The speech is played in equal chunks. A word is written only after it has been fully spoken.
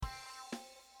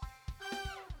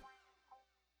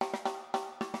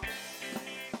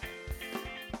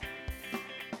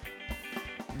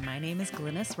My name is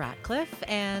Glynis Ratcliffe,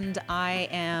 and I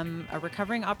am a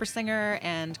recovering opera singer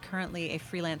and currently a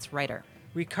freelance writer.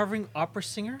 Recovering opera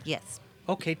singer? Yes.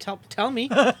 Okay, tell me.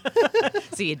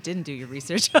 So you didn't do your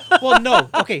research. Well, no.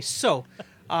 Okay, so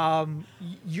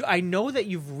I know that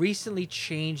you've recently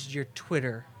changed your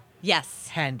Twitter Yes.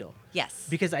 handle Yes.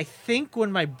 because I think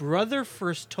when my brother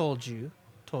first told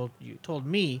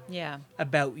me Yeah.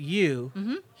 about you,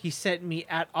 he sent me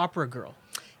at Opera Girl.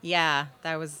 Yeah,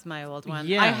 that was my old one.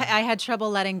 Yeah. I had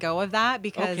trouble letting go of that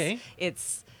because Okay.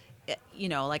 it's,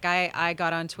 like I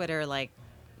got on Twitter like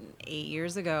 8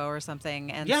 years ago or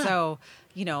something. And Yeah. so,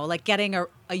 like getting a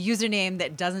username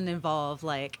that doesn't involve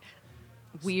like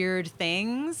weird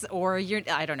things or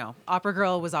I don't know. Opera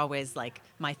Girl was always like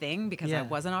my thing because I Yeah.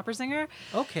 was an opera singer.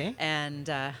 Okay. And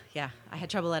I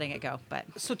had trouble letting it go, but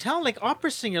So tell like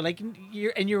opera singer, like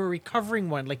you're a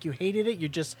recovering one, like you hated it, you're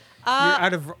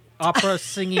out of opera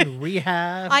singing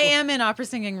rehab. I am in opera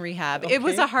singing rehab. It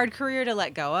was Okay. a hard career to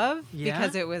let go of Yeah?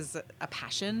 because it was a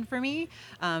passion for me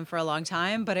for a long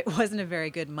time, but it wasn't a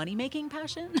very good money-making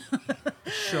passion.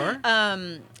 Sure.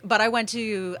 But I went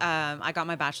to, I got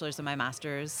my bachelor's and my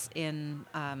master's in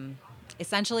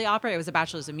essentially opera. It was a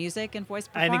bachelor's of music and voice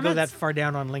I performance. didn't go that far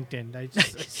down on LinkedIn. I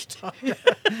stopped.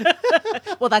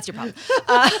 Well, that's your problem.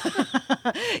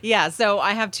 Yeah, so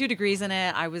I have 2 degrees in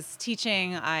it. I was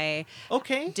teaching. I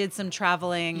Okay. did some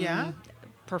traveling. Yeah?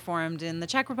 Performed in the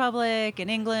Czech Republic, in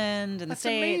England, in the That's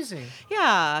States. amazing.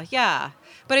 Yeah.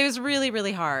 But it was really,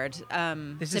 really hard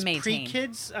This to is maintain.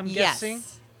 pre-kids, I'm Yes. guessing.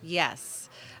 Yes.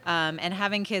 And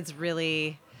having kids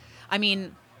really, I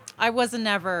mean, I wasn't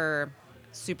ever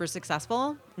super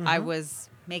successful. I was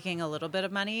making a little bit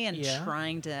of money and Yeah.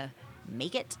 trying to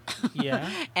make it. Yeah.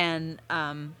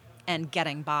 and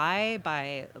getting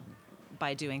by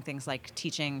doing things like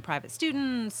teaching private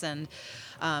students, and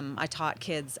I taught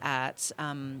kids at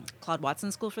Claude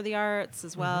Watson School for the Arts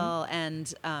as well,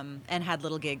 and had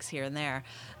little gigs here and there.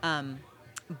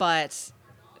 But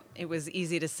it was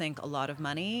easy to sink a lot of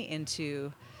money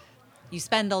into. You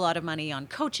spend a lot of money on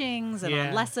coachings and Yeah.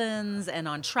 on lessons and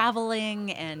on traveling,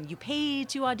 and you pay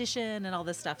to audition and all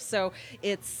this stuff. So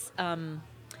it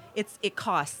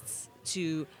costs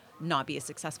to not be a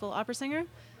successful opera singer.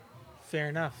 Fair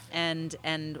enough. And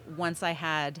once I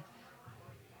had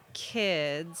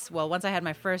kids, once I had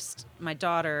my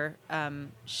daughter,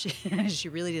 she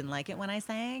really didn't like it when I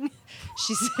sang.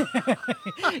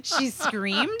 She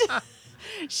screamed.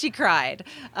 She cried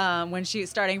when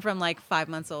starting from like 5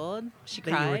 months old. She That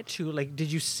you were cried. too, like,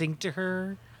 did you sing to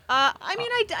her? I mean,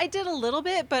 I did a little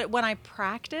bit, but when I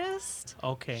practiced,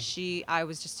 Okay. I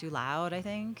was just too loud, I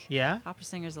think. Yeah? Opera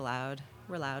singers are loud.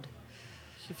 We're loud.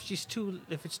 If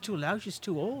it's too loud, she's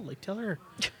too old. Like, tell her.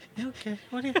 Okay.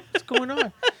 What's going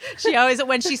on? She always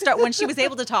when she was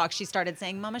able to talk, she started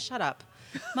saying, "Mama, shut up.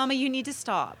 Mama, you need to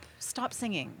stop. Stop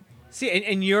singing." See,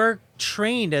 and you're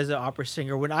trained as an opera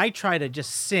singer. When I try to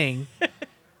just sing,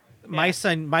 my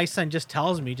son just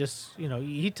tells me,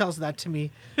 he tells that to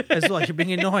me as well. You're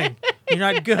being annoying. You're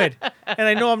not good, and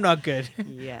I know I'm not good.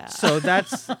 Yeah. So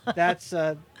that's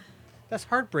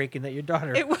heartbreaking that your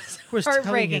daughter It was telling you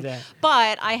heartbreaking. that.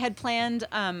 But I had planned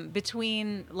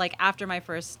between, like, after my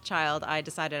first child, I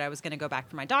decided I was going to go back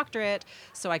for my doctorate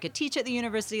so I could teach at the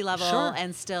university level Sure.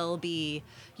 and still be,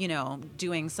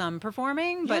 doing some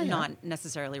performing, but Yeah. not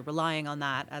necessarily relying on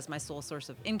that as my sole source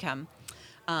of income.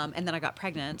 And then I got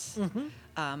pregnant,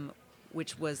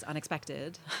 which was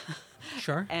unexpected.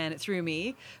 Sure. And it threw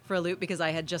me for a loop because I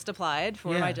had just applied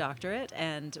for Yeah. my doctorate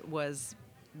and was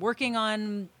working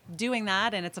on doing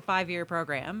that, and it's a 5-year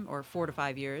program, or 4 to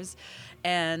 5 years,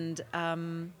 and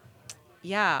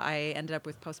I ended up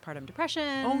with postpartum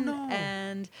depression. Oh, no.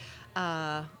 And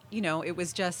it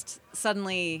was just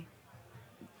suddenly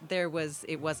it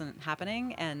wasn't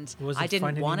happening, and It wasn't I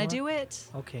didn't fun want to anymore? do it.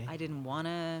 Okay. I didn't want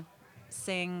to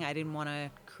sing. I didn't want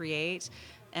to create,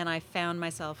 and I found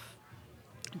myself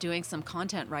doing some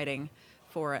content writing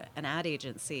for an ad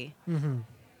agency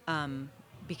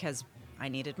because I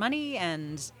needed money,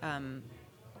 and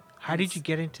How did you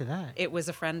get into that? it was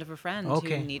a friend of a friend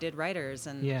Okay. who needed writers,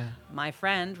 and Yeah. my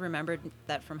friend remembered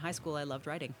that from high school I loved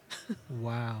writing,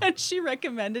 Wow. and she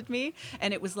recommended me,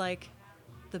 and it was like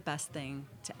the best thing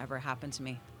to ever happen to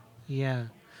me. Yeah.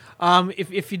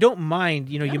 If you don't mind,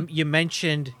 Yeah. you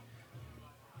mentioned,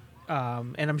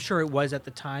 and I'm sure it was at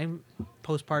the time,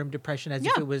 postpartum depression, as if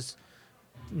Yeah. it was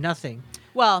nothing.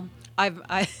 Well,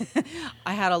 I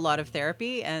had a lot of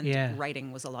therapy, and Yeah.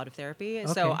 writing was a lot of therapy.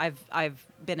 So Okay. I've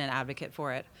been an advocate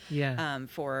for it. Yeah.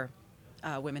 For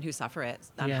women who suffer it.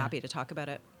 I'm Yeah. happy to talk about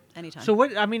it anytime. So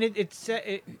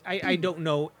I don't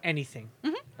know anything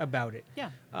about it. Yeah.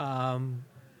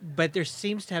 but there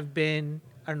seems to have been,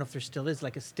 I don't know if there still is,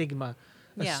 like a stigma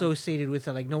Yeah. associated with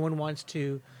it. Like no one wants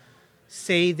to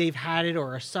say they've had it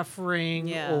or are suffering,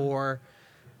 Yeah. or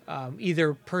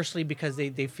either personally because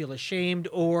they feel ashamed,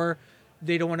 or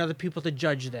they don't want other people to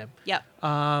judge them. Yep.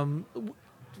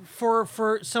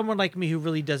 For someone like me who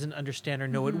really doesn't understand or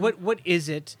know Mm-hmm. it, what is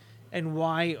it, and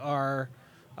why are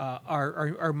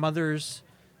mothers,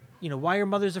 why are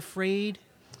mothers afraid?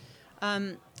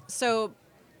 So,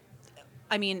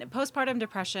 I mean, postpartum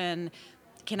depression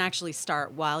can actually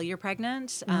start while you're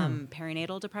pregnant.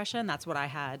 Perinatal depression, that's what I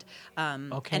had.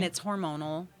 Okay. And it's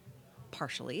hormonal,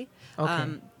 partially.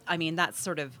 Okay. I mean, that's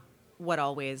sort of what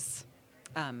always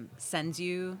sends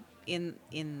you in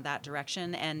that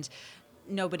direction. And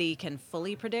nobody can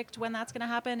fully predict when that's going to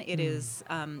happen. It is,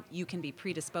 you can be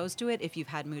predisposed to it if you've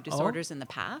had mood disorders in the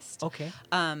past. Okay.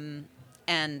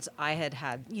 And I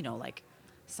had, like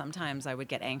sometimes I would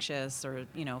get anxious or,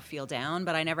 feel down,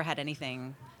 but I never had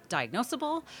anything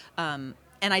diagnosable.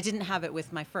 And I didn't have it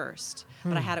with my first,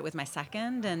 but I had it with my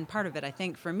second. And part of it, I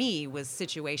think, for me was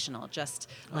situational, just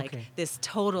like Okay. this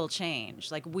total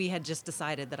change. Like we had just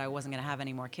decided that I wasn't going to have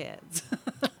any more kids.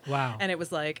 Wow. And it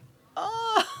was like,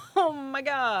 oh my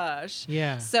gosh.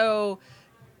 Yeah. So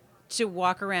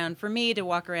for me to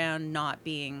walk around not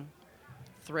being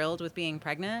thrilled with being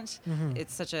pregnant,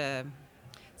 it's such a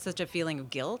feeling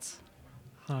of guilt.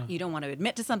 Huh. You don't want to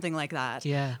admit to something like that.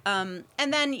 Yeah. And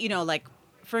then, like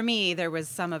for me, there was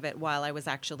some of it while I was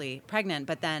actually pregnant,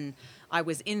 but then I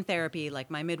was in therapy. Like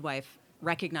my midwife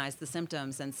recognized the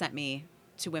symptoms and sent me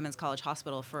to Women's College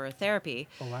Hospital for therapy.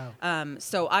 Oh, wow.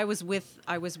 So I was with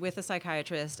a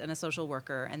psychiatrist and a social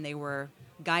worker, and they were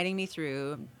guiding me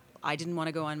through. I didn't want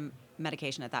to go on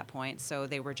medication at that point, so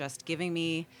they were just giving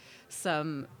me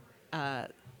some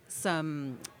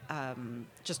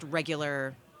just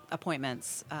regular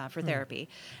appointments for therapy,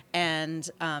 and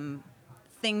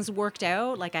things worked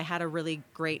out. Like I had a really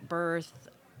great birth.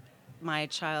 My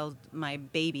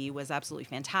baby was absolutely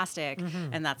fantastic.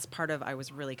 And that's part of, I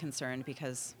was really concerned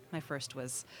because my first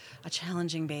was a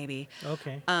challenging baby.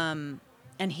 Okay. And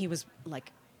he was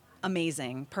like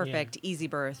amazing, perfect, easy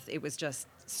birth. It was just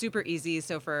super easy.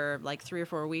 So for like 3 or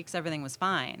 4 weeks, everything was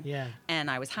fine. Yeah. And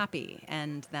I was happy.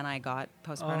 And then I got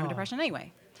postpartum depression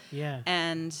anyway. Yeah.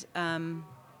 And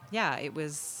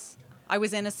I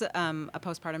was in a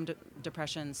postpartum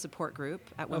depression support group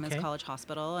at Women's Okay. College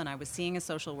Hospital, and I was seeing a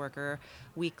social worker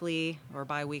weekly or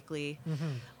bi-weekly.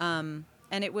 And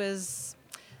it was,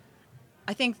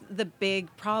 I think, the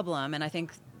big problem, and I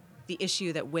think the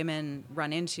issue that women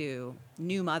run into,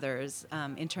 new mothers,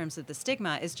 in terms of the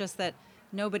stigma, is just that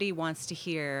nobody wants to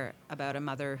hear about a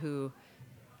mother who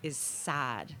is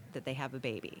sad that they have a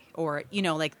baby, or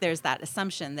like there's that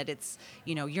assumption that it's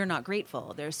you're not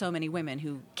grateful. There's so many women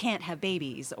who can't have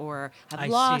babies or have I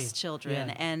lost see. children,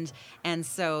 Yeah. and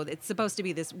so it's supposed to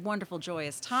be this wonderful,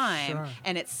 joyous time. Sure.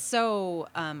 And it's so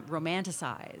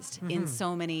romanticized in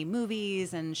so many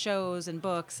movies and shows and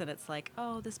books, and it's like,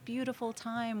 oh, this beautiful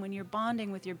time when you're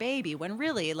bonding with your baby, when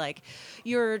really like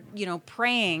you're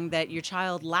praying that your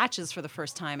child latches for the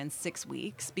first time in 6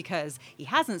 weeks because he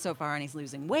hasn't so far and he's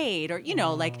losing weight, or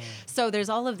like, so there's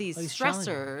all of these These challenges.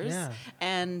 stressors. Yeah.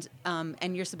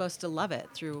 And you're supposed to love it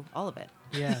through all of it.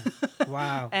 Yeah.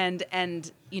 Wow. And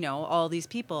all these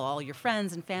people, all your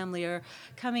friends and family are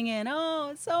coming in, oh,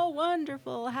 it's so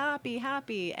wonderful,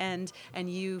 happy, and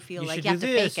you feel You like should you do have to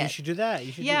this. fake You it. should do that.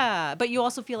 You should. Yeah, but you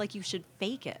also feel like you should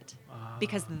fake it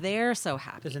because they're so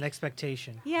happy. There's an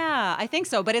expectation. Yeah, I think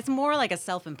so. But it's more like a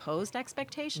self-imposed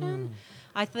expectation.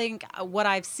 I think what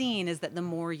I've seen is that the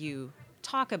more you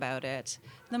talk about it,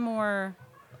 the more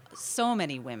so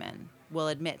many women will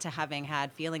admit to having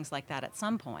had feelings like that at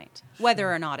some point,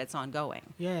 whether or not it's ongoing.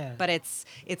 Yeah. But it's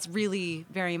really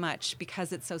very much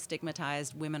because it's so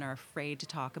stigmatized, women are afraid to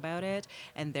talk about it,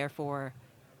 and therefore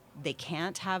they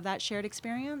can't have that shared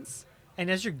experience. And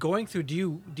as you're going through,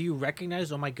 do you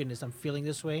recognize, oh my goodness, I'm feeling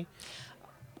this way?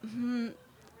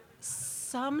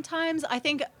 Sometimes I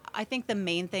think the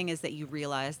main thing is that you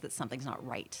realize that something's not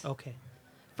right. Okay.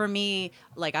 For me,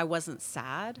 like I wasn't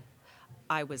sad,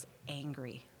 I was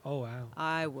angry. Oh wow.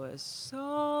 I was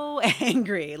so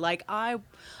angry. Like I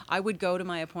would go to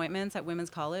my appointments at Women's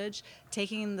College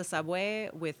taking the subway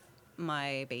with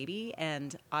my baby,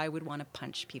 and I would want to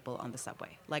punch people on the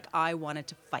subway. Like I wanted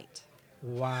to fight.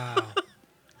 Wow.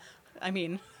 I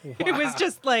mean, it was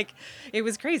just like, it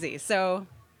was crazy. So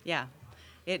yeah,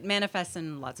 it manifests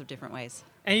in lots of different ways.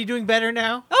 And you doing better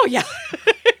now? Oh yeah.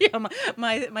 Yeah,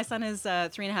 my son is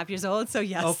 3.5 years old, so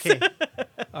yes. Okay.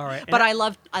 All right. But I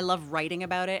love writing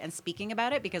about it and speaking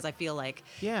about it because I feel like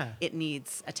Yeah. it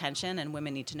needs attention, and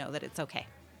women need to know that it's okay.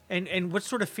 And what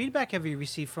sort of feedback have you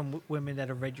received from women that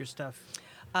have read your stuff?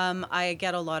 I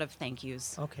get a lot of thank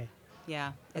yous. Okay.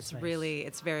 Yeah, That's nice.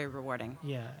 it's very rewarding.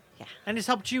 Yeah. Yeah. And it's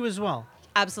helped you as well.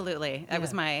 Absolutely. That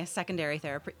was Yeah. my secondary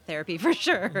therapy for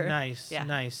sure. Nice. Yeah.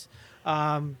 Nice.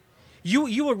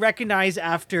 You will recognize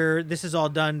after this is all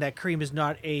done that Kareem is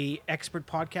not a expert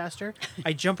podcaster.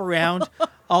 I jump around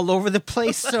all over the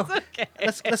place. So okay.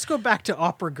 let's go back to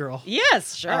Opera Girl.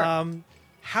 Yes, sure.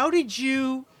 How did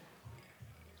you?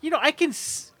 I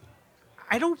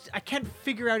can't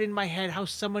figure out in my head how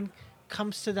someone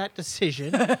comes to that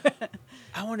decision.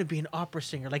 I want to be an opera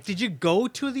singer. Like, did you go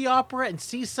to the opera and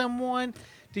see someone?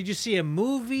 Did you see a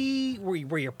movie?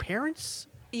 Were your parents?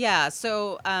 Yeah,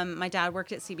 so my dad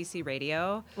worked at CBC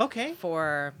Radio Okay.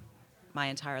 for my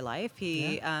entire life.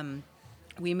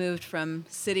 We moved from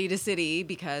city to city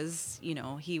because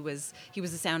he was a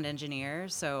sound engineer.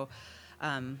 So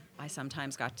I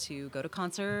sometimes got to go to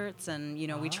concerts, and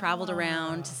we traveled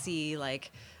around to see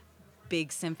like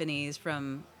big symphonies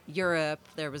from Europe.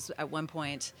 There was at one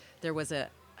point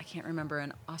I can't remember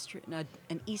an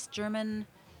East German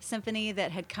symphony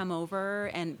that had come over,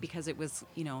 and because it was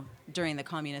during the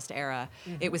communist era,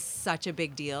 it was such a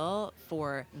big deal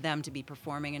for them to be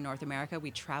performing in North America.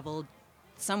 We traveled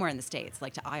somewhere in the States,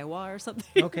 like to Iowa or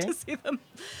something, Okay. to see them.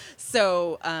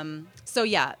 So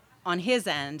yeah, on his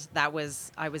end, I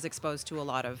was exposed to a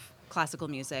lot of classical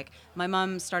music. My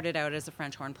mom started out as a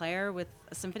French horn player with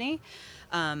a symphony,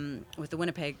 with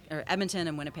the Edmonton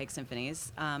and Winnipeg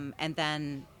symphonies, and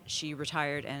then she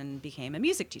retired and became a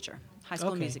music teacher, high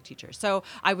school Okay. music teacher. So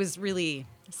I was really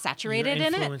saturated Your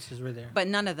in it, influences were there. but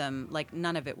none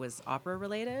of it was opera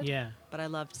related. Yeah. But I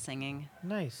loved singing.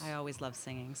 Nice. I always loved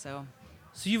singing. So,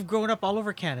 So you've grown up all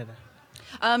over Canada.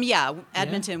 yeah,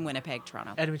 Edmonton, Winnipeg,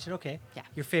 Toronto. Edmonton, okay. Yeah.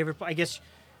 Your favorite, I guess.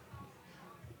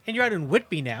 And you're out in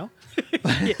Whitby now.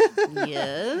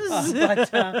 Yes. But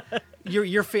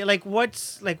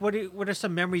what are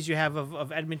some memories you have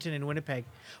of Edmonton and Winnipeg?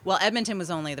 Well, Edmonton was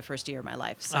only the first year of my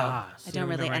life, so So I you don't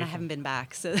really, remember and I anything. haven't been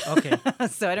back, so Okay.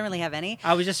 so I don't really have any.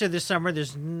 I was just there this summer.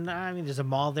 There's a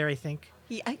mall there, I think.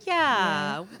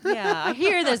 Yeah. I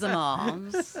hear there's a mall.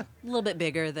 It's a little bit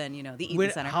bigger than the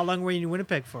Eaton Center. How long were you in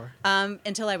Winnipeg for?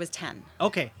 Until I was 10.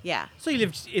 Okay. Yeah. So you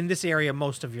lived in this area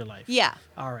most of your life. Yeah.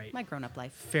 All right. My grown-up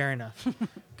life. Fair enough.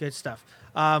 Good stuff.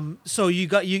 So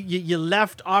you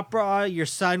left opera. Your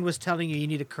son was telling you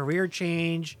need a career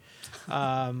change.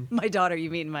 My daughter, you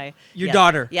mean Your yes.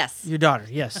 daughter. Yes. Your daughter.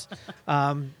 Yes.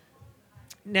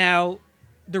 Now,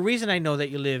 the reason I know that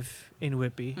you live in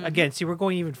Whitby, again, see, we're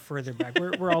going even further back.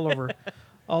 We're all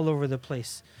over the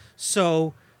place.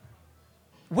 So,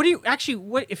 what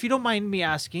if you don't mind me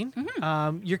asking,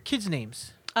 your kids'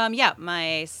 names? Yeah,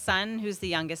 my son, who's the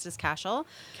youngest, is Cashel.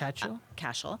 Cashel?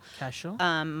 Cashel. Cashel?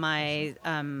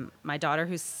 My daughter,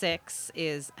 who's 6,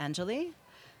 is Anjali.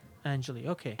 Anjali,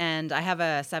 okay. And I have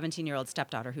a 17-year-old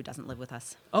stepdaughter who doesn't live with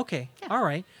us. Okay, Yeah. all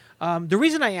right. The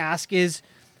reason I ask is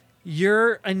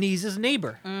you're Anisa's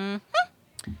neighbor.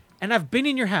 And I've been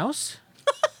in your house.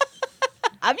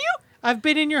 Have you? I've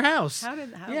been in your house. How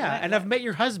Yeah, and I've met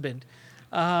your husband.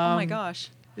 Oh my gosh.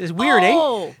 It's weird, eh?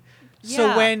 Oh,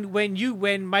 So yeah.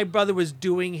 when my brother was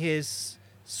doing his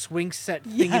swing set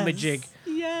thingamajig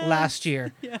Yes. last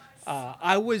year, Yes.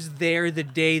 I was there the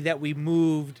day that we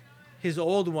moved his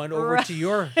old one over Right. to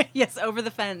your Yes, over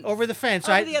the fence. over the fence.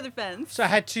 Over the other fence. So I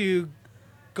had to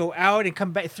go out and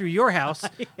come back through your house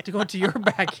to go into your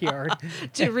backyard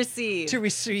to receive. to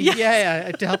receive. Yes.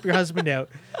 Yeah, to help your husband out.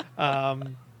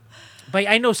 But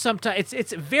I know sometimes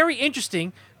it's very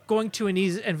interesting going to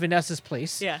Anisa and Vanessa's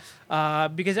place. Yeah.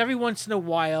 Because every once in a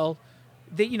while,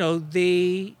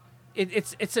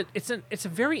 it's a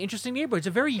very interesting neighborhood. It's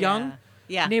a very young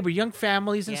Yeah. neighborhood, young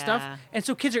families and Yeah. stuff, and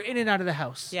so kids are in and out of the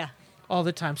house. Yeah. All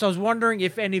the time. So I was wondering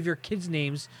if any of your kids'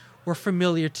 names were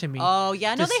familiar to me. Oh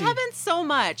yeah, no, to they see. haven't so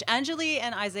much. Anjali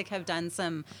and Isaac have done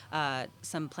some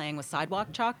playing with sidewalk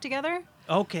chalk together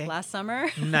Okay. last summer.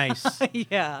 Nice.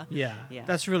 Yeah. Yeah. Yeah.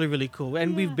 That's really, really cool.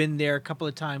 And we've Yeah. been there a couple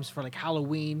of times for like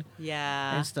Halloween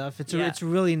Yeah. and stuff. It's Yeah. it's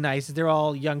really nice. They're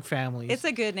all young families. It's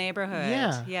a good neighborhood.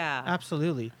 Yeah. Yeah.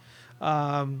 Absolutely.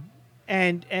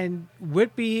 And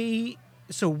Whitby.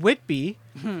 So Whitby,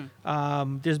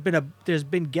 there's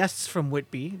been guests from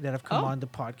Whitby that have come Oh. on the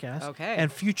podcast. Okay.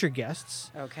 And future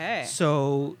guests. Okay.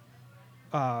 So,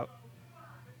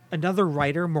 another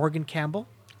writer, Morgan Campbell.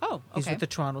 Oh, okay. He's with the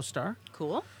Toronto Star.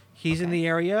 Cool. He's in Okay. the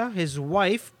area. His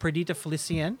wife, Perdita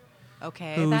Felicien,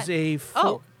 Okay. who's a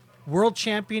Oh. world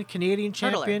champion, Canadian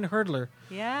champion hurdler.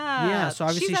 Yeah. Yeah, so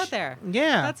obviously she's out she- there.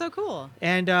 Yeah. That's so cool.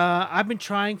 And I've been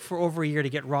trying for over a year to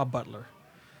get Rob Butler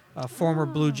former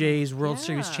Blue Jays World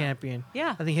Series yeah. champion.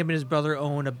 Yeah. I think him and his brother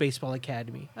own a baseball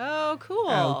academy Oh, cool.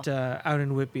 out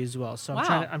in Whitby as well. So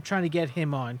Wow. I'm trying to get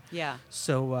him on. Yeah.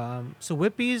 So so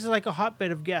Whitby is like a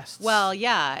hotbed of guests. Well,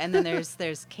 yeah, and then there's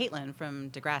Caitlin from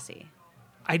Degrassi.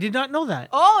 I did not know that.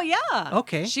 Oh yeah.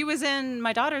 Okay. She was in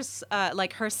my daughter's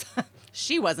like her.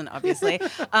 She wasn't obviously.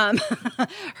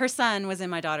 Her son was in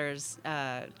my daughter's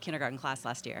kindergarten class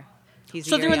last year. He's a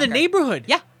So year they're in the younger. neighborhood.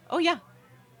 Yeah. Oh yeah.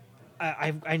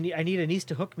 I need a niece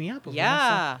to hook me up. with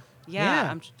Yeah.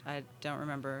 Yeah. I don't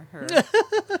remember her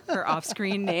her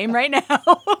off-screen name right now,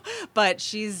 but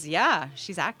she's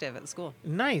active at the school.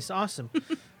 Nice, awesome.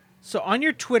 So on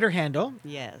your Twitter handle,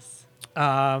 Yes.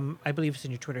 I believe it's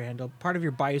in your Twitter handle, part of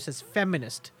your bio says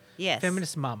feminist. Yes.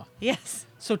 Feminist mama. Yes.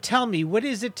 So tell me, what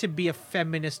is it to be a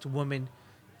feminist woman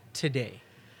today?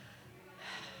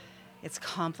 It's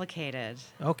complicated.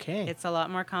 Okay. It's a lot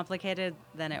more complicated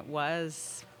than it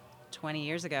was 20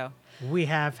 years ago. We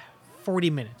have 40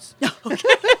 minutes.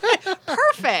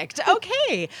 Perfect.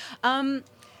 Okay.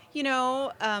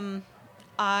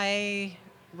 I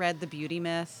read The Beauty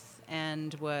Myth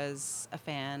and was a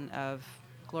fan of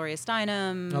Gloria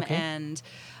Steinem. Okay. And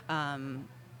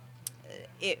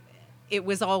it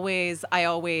was always, I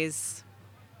always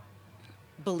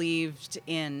believed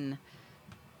in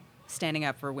standing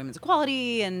up for women's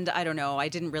equality, and I don't know, I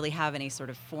didn't really have any sort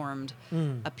of formed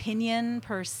opinion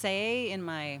per se in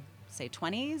my, say,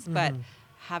 20s, but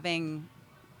having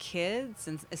kids,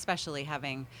 and especially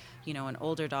having, an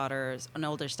older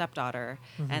stepdaughter,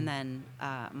 and then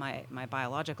my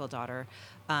biological daughter,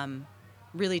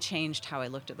 really changed how I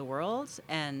looked at the world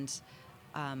and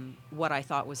what I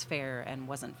thought was fair and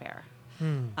wasn't fair.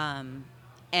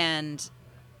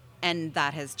 And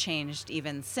that has changed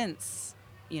even since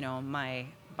my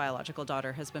biological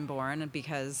daughter has been born,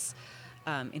 because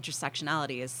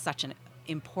intersectionality is such an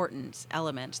important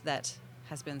element that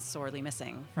has been sorely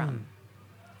missing from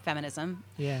feminism.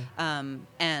 Yeah.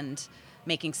 And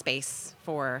making space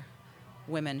for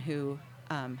women who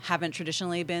haven't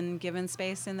traditionally been given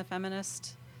space in the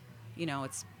feminist.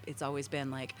 It's always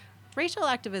been like racial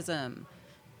activism,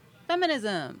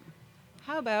 feminism.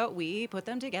 How about we put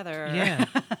them together? Yeah.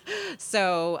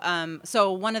 So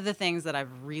one of the things that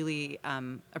I've really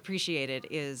appreciated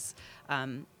is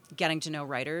getting to know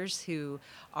writers who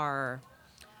are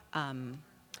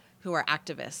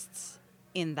activists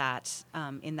in that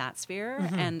sphere,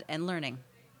 and learning,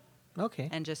 Okay.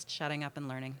 and just shutting up and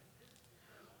learning.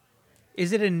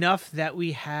 Is it enough that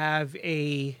we have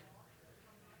I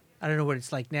don't know what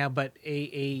it's like now, but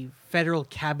a federal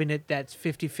cabinet that's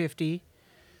 50-50?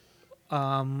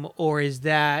 Or is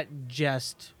that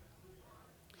just,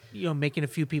 making a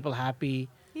few people happy?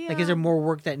 Like, is there more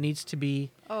work that needs to be?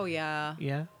 Oh yeah.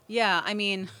 Yeah. Yeah, I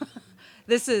mean,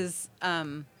 this is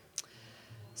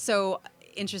so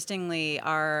interestingly,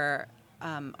 our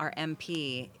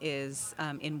MP is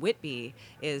in Whitby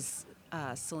is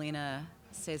Selena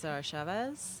Cesar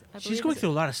Chavez. I She's believe. going through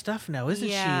a lot of stuff now, isn't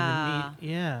Yeah. she?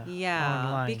 Yeah. Yeah,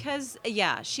 Online. because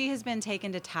she has been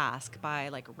taken to task by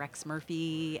like Rex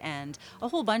Murphy and a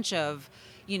whole bunch of,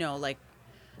 like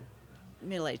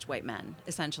middle-aged white men,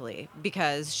 essentially,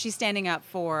 because she's standing up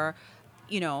for,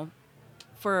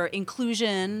 for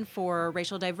inclusion, for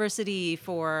racial diversity,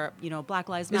 for, Black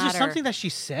Lives Matter. Is there something that she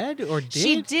said or did?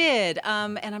 She did,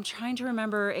 and I'm trying to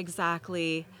remember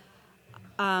exactly.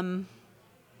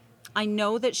 I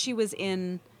know that she was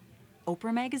in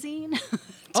Oprah magazine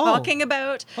talking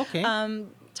about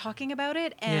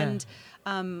it, and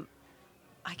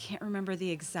I can't remember the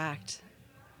exact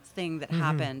thing that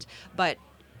happened, but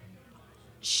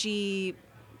she's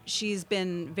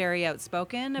been very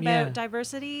outspoken about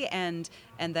diversity and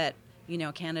that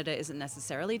Canada isn't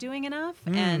necessarily doing enough,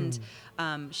 and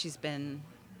she's been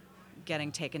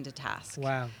getting taken to task.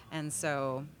 Wow. And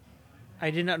so I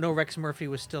did not know Rex Murphy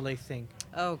was still a thing.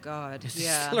 oh God, Is he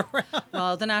yeah. still around?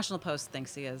 Well, the National Post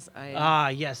thinks he is.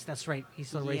 Yes, that's right. He's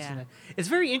still racing Yeah. it. It's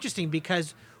very interesting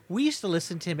because we used to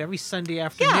listen to him every Sunday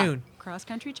afternoon. Cross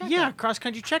country checkup. Yeah, cross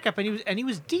country checkup, and he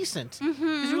was decent. He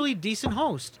was a really decent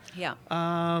host. Yeah.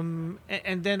 And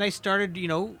then I started,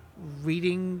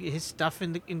 reading his stuff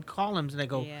in columns, and I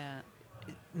go, Yeah.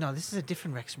 no, this is a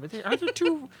different Rex Murphy. Are there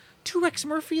two Rex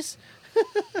Murphys?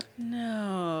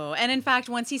 No. And in fact,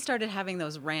 once he started having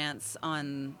those rants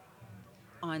on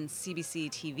CBC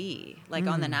TV, like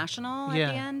on the National at the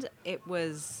end, it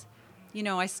was,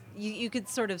 you could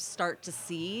sort of start to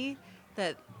see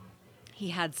that he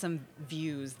had some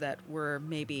views that were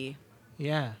maybe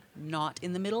Yeah. not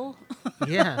in the middle.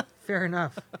 Yeah. Fair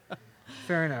enough.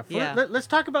 Fair enough. Yeah. Let's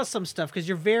talk about some stuff because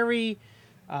you're very.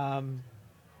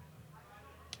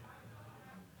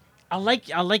 I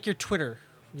like your Twitter,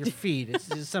 your feed.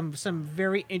 It's some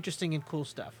very interesting and cool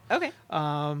stuff. Okay.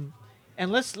 And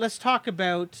let's talk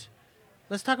about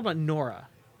Nora.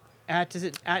 Is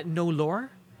it at No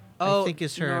Lore? Oh, I think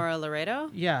is her. Nora Laredo.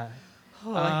 Yeah.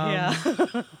 Oh,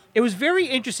 yeah. It was very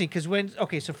interesting because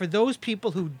so for those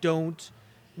people who don't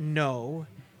know,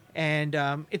 and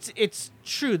it's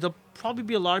true, there'll probably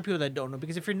be a lot of people that don't know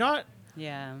because if you're not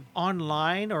Yeah.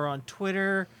 online or on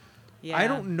Twitter, Yeah. I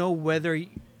don't know whether you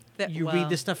read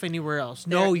this stuff anywhere else.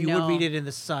 No, you would read it in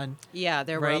the Sun. Yeah,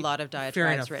 there were a right? lot of diatribes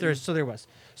Fair enough. written. There was.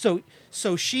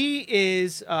 So she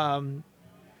is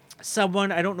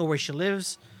someone, I don't know where she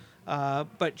lives,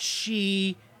 but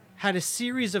she had a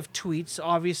series of tweets,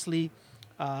 obviously,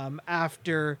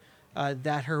 after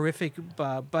that horrific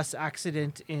bus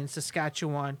accident in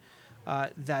Saskatchewan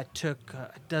that took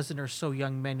a dozen or so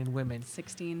young men and women.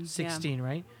 16. 16,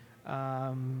 right?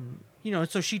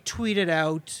 So she tweeted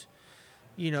out,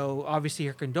 obviously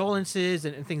her condolences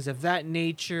and things of that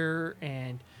nature.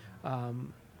 And,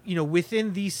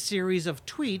 within these series of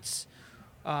tweets,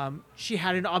 she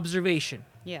had an observation,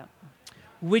 Yeah.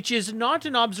 which is not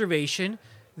an observation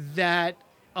that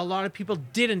a lot of people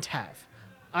didn't have.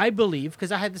 I believe,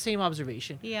 because I had the same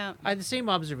observation. Yeah. I had the same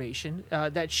observation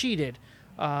that she did.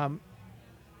 I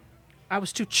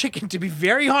was too chicken, to be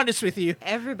very honest with you.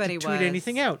 Everybody to tweet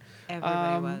anything out.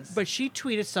 Everybody was. But she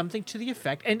tweeted something to the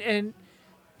effect, and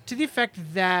to the effect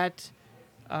that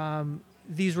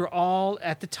these were all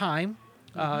at the time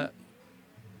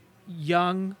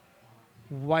young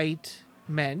white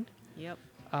men, Yep.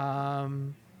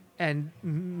 and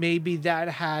maybe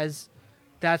that's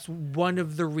one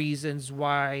of the reasons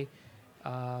why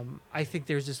I think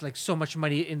there's just like so much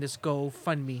money in this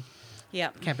GoFundMe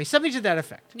Yep. campaign, something to that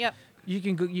effect. Yep. You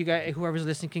can go. You guys, whoever's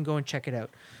listening, can go and check it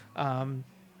out.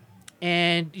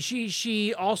 And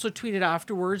she also tweeted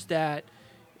afterwards that,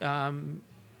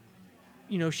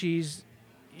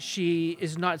 she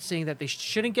is not saying that they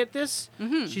shouldn't get this.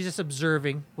 Mm-hmm. She's just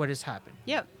observing what has happened.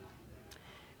 Yep.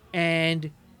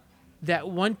 And that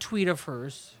one tweet of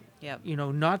hers, Yep.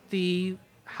 not the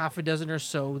half a dozen or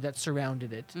so that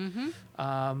surrounded it, Mm-hmm.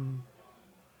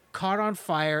 caught on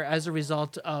fire as a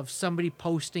result of somebody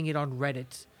posting it on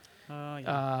Reddit. Oh,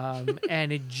 yeah.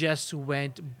 And it just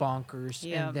went bonkers.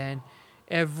 Yeah. And then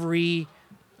every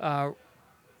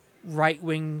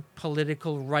right-wing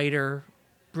political writer,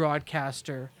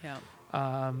 broadcaster, Yeah.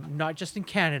 not just in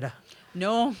Canada,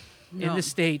 No. in the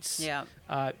States, Yeah.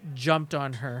 jumped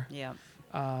on her. Yeah.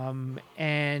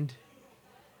 And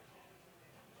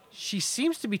she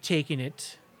seems to be taking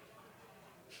it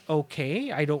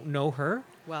okay. I don't know her.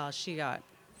 Well, she got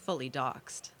fully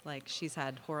doxxed. Like, she's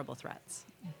had horrible threats.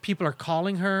 People are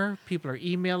calling her. People are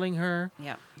emailing her.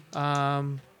 Yeah.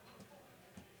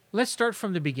 Let's start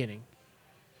from the beginning.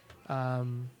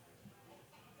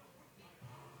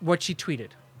 What she tweeted.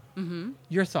 Mm-hmm.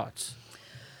 Your thoughts?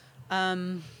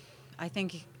 I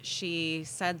think she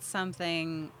said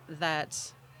something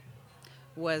that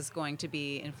was going to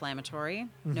be inflammatory,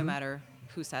 no matter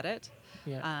who said it.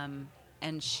 Yeah.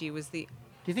 And she was the...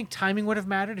 Do you think timing would have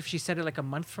mattered if she said it like a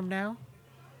month from now?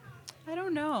 I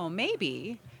don't know.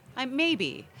 Maybe.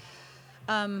 Maybe.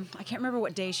 I can't remember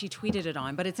what day she tweeted it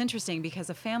on, but it's interesting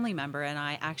because a family member and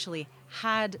I actually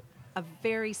had a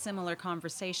very similar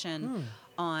conversation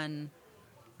on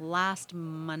last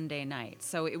Monday night.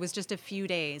 So it was just a few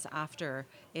days after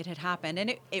it had happened.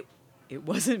 And it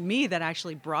wasn't me that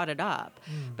actually brought it up,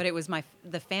 but it was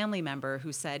the family member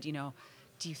who said,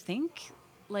 do you think,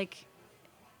 like,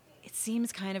 it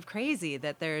seems kind of crazy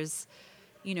that there's,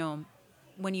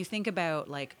 when you think about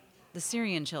like the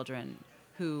Syrian children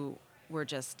who were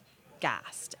just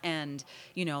gassed and,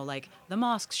 like the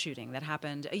mosque shooting that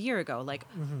happened a year ago, like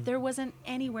there wasn't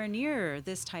anywhere near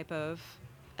this type of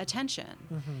attention.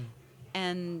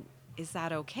 And is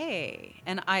that okay?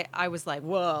 And I was like,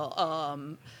 well,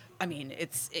 I mean,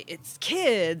 it's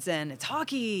kids and it's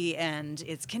hockey and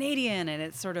it's Canadian and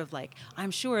it's sort of like,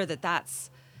 I'm sure that's,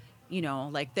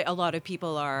 like a lot of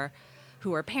people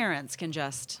who are parents can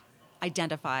just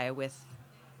identify with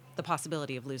the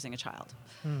possibility of losing a child.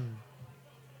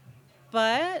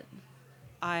 But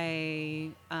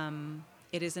it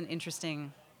is an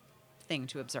interesting thing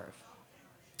to observe.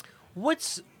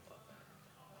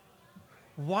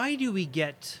 Why do we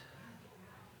get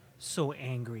so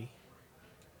angry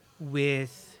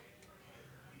with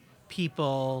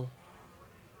people,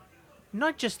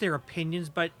 not just their opinions,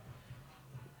 but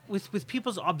with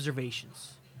people's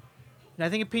observations? And I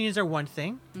think opinions are one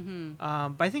thing,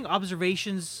 but I think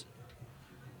observations,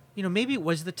 maybe it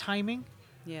was the timing,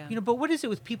 Yeah. but what is it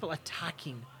with people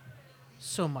attacking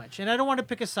so much? And I don't want to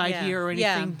pick a side Yeah. here or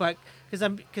anything, Yeah. but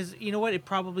because you know what, it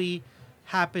probably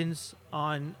happens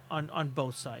on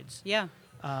both sides. Yeah.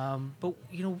 But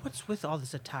you know, what's with all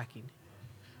this attacking?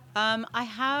 I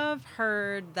have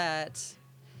heard that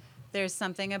there's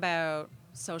something about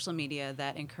social media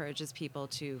that encourages people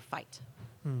to fight.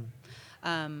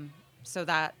 So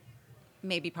that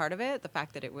may be part of it, the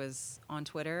fact that it was on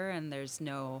Twitter and there's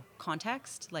no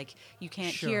context. Like, you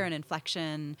can't Sure. hear an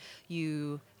inflection.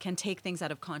 You can take things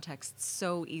out of context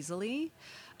so easily.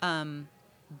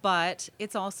 But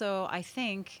it's also, I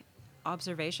think,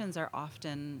 observations are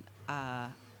often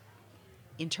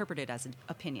interpreted as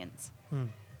opinions,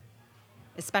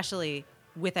 especially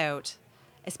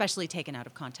taken out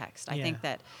of context. I Yeah. think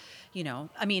that,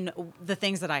 I mean, the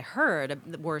things that I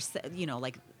heard were,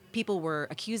 like, people were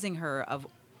accusing her of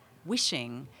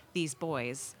wishing these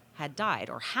boys had died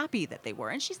or happy that they were.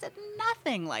 And she said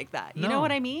nothing like that. You know No.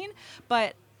 what I mean?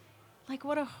 But, like,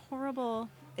 what a horrible...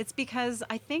 I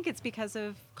think it's because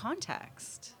of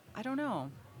context. I don't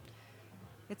know.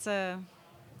 It's a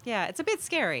bit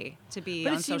scary to be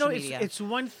But on it's, social media. it's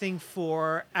one thing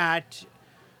for at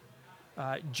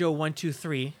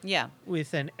Joe123 Yeah.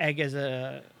 with an egg as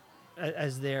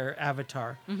their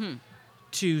avatar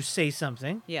to say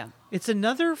something. Yeah. It's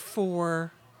another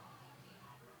for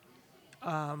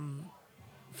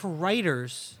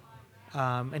writers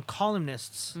and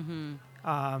columnists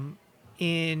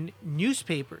in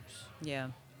newspapers,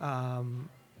 Yeah.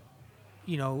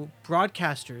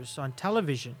 broadcasters on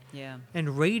television Yeah.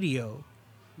 and radio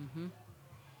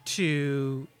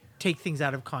to take things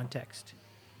out of context.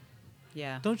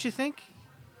 Yeah. Don't you think?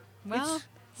 Well,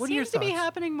 what are your seems to be thoughts?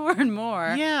 happening more and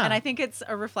more. Yeah. And I think it's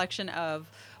a reflection of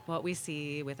what we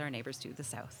see with our neighbors to the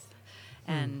south.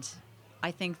 And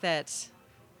I think that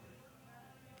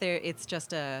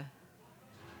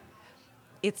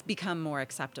it's become more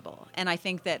acceptable. And I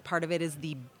think that part of it is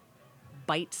the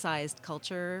bite-sized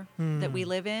culture that we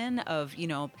live in of,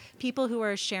 people who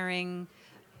are sharing,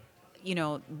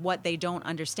 what they don't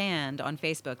understand on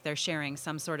Facebook. They're sharing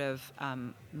some sort of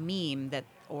meme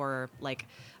or like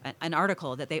an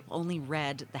article that they've only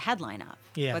read the headline of.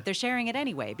 Yeah. But they're sharing it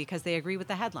anyway because they agree with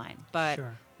the headline. But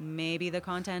Sure. maybe the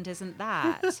content isn't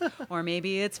that. Or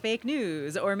maybe it's fake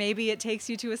news. Or maybe it takes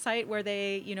you to a site where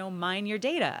they, mine your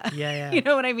data. Yeah, yeah. You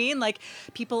know what I mean? Like,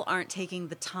 people aren't taking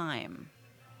the time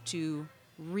to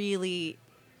really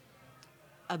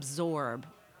absorb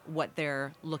what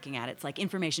they're looking at. It's like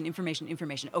information.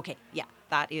 Okay, yeah,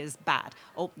 that is bad.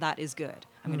 Oh, that is good.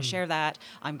 I'm going to share that.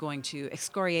 I'm going to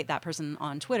excoriate that person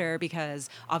on Twitter because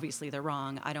obviously they're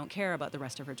wrong. I don't care about the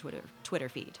rest of her Twitter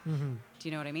feed. Do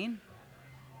you know what I mean?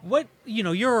 What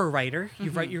you're a writer.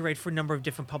 You write for a number of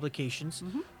different publications.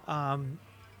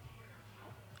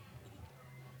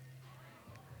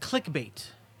 Clickbait.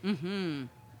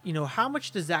 How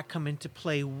much does that come into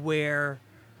play where,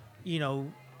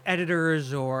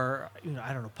 editors or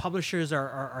I don't know, publishers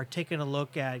are taking a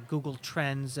look at Google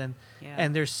Trends and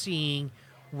they're seeing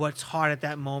what's hot at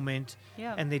that moment,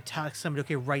 and they tell somebody,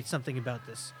 okay, write something about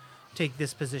this, take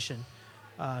this position.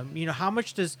 How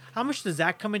much does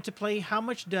that come into play? How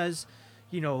much does,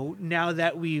 now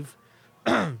that we've,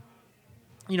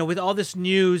 with all this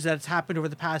news that's happened over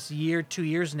the past year, 2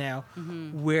 years now,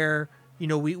 where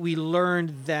we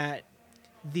learned that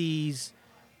these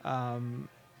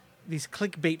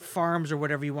clickbait farms or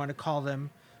whatever you want to call them,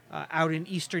 out in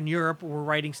Eastern Europe were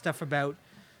writing stuff about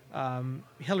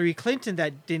Hillary Clinton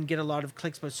that didn't get a lot of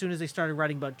clicks, but as soon as they started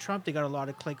writing about Trump, they got a lot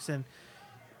of clicks. And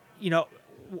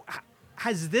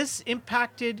has this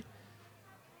impacted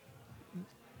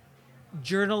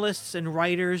journalists and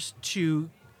writers to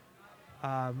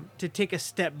take a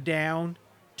step down,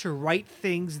 to write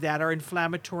things that are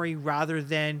inflammatory rather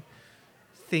than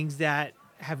things that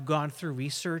have gone through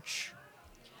research?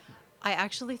 I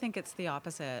actually think it's the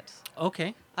opposite.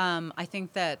 Okay. I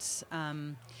think that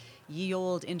ye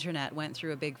old internet went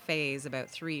through a big phase about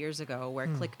 3 years ago where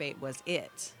clickbait was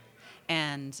it.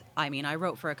 And I mean, I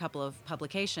wrote for a couple of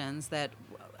publications that,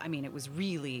 it was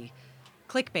really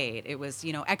clickbait. It was,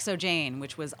 Exojane,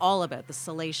 which was all about the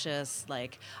salacious,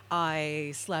 like,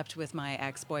 I slept with my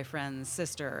ex-boyfriend's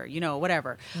sister,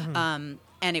 whatever.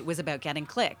 And it was about getting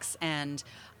clicks. And,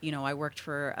 I worked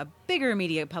for a bigger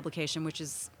media publication, which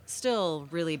is still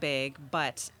really big,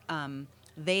 but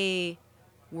they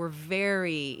were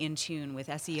very in tune with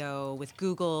SEO, with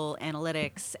Google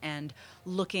Analytics, and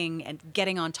looking and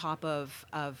getting on top of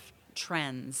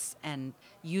trends and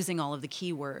using all of the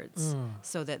keywords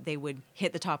so that they would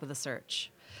hit the top of the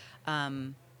search.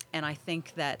 And I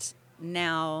think that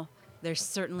now there's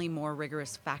certainly more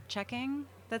rigorous fact-checking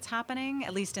that's happening,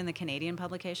 at least in the Canadian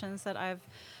publications that I've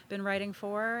been writing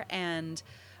for. And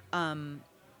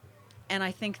And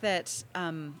I think that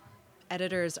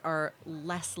editors are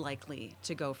less likely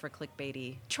to go for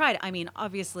clickbaity. I mean,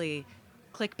 obviously,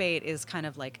 clickbait is kind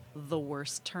of like the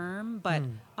worst term, but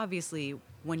obviously,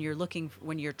 when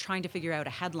you're trying to figure out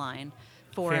a headline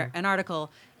for Fair. an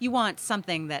article, you want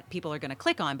something that people are going to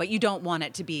click on, but you don't want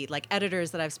it to be like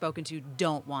editors that I've spoken to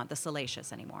don't want the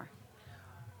salacious anymore.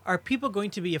 Are people going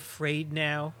to be afraid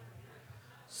now,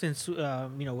 since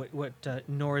what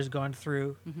Nora's gone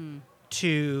through,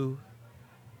 to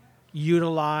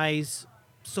utilize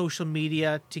social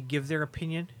media to give their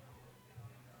opinion?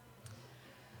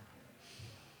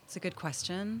 It's a good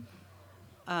question.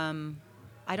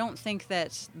 I don't think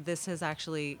that this has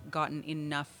actually gotten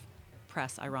enough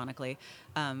press, ironically,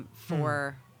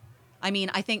 for. I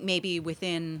mean, I think maybe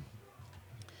within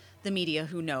the media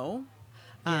who know,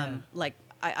 Yeah. like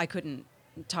I couldn't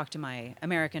talk to my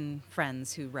American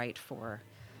friends who write for,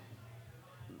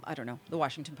 I don't know, the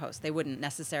Washington Post. They wouldn't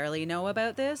necessarily know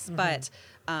about this, but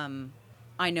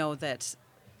I know that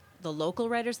the local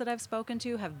writers that I've spoken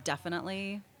to have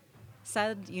definitely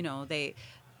said,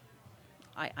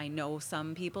 I know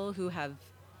some people who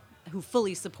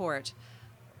fully support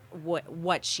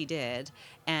what she did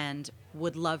and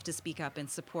would love to speak up in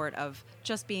support of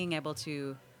just being able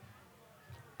to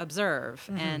observe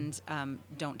and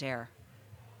don't dare,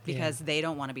 because they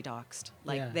don't want to be doxxed.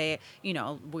 Like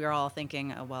we're all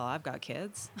thinking, oh, well, I've got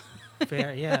kids.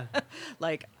 Fair, yeah.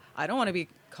 Like, I don't want to be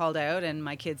called out and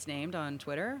my kids named on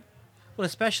Twitter. Well,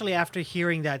 especially after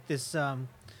hearing that this,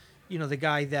 the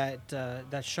guy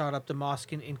that shot up the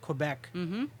mosque in Quebec,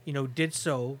 did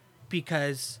so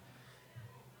because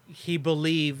he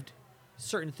believed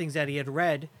certain things that he had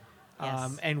read,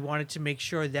 Yes. and wanted to make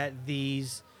sure that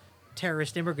these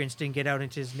terrorist immigrants didn't get out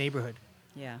into his neighborhood,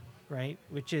 Yeah. right?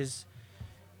 It's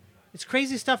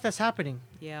crazy stuff that's happening,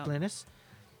 Yeah. Glynis.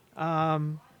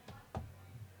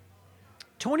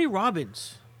 Tony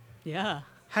Robbins Yeah.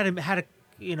 had a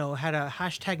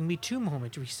hashtag Me Too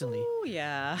moment recently. Oh,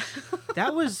 yeah.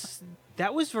 that was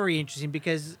very interesting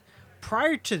because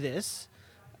prior to this,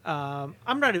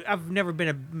 I've never been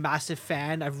a massive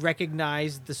fan. I've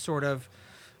recognized the sort of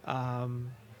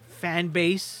fan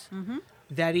base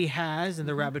that he has and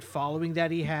the rabid following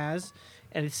that he has,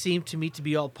 and it seemed to me to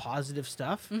be all positive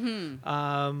stuff.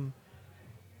 But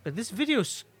this video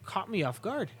caught me off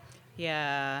guard.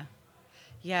 Yeah.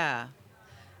 Yeah.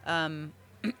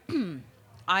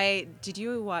 Did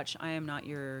you watch I Am Not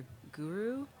Your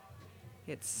Guru?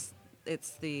 It's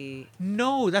the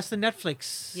No, that's the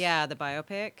Netflix. the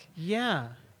biopic. Yeah.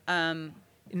 Um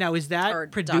Now, is Or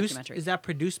that produced? documentary. Is that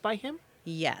produced by him?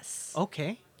 yes.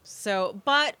 Okay. So,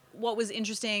 but what was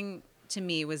interesting to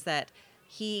me was that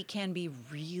he can be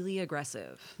really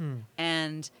aggressive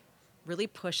and really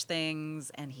push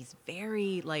things, and he's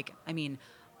very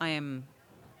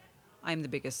I'm the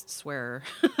biggest swearer,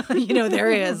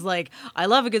 there is. Like, I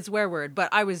love a good swear word, but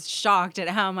I was shocked at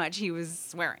how much he was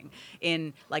swearing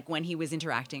in, like, when he was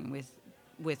interacting with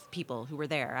people who were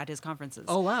there at his conferences.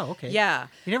 Oh wow. Okay. Yeah.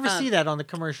 You never see that on the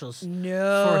commercials.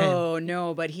 For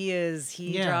No, but he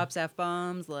Yeah. drops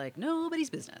F-bombs like nobody's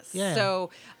business. Yeah.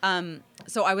 So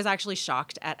I was actually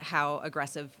shocked at how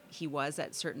aggressive he was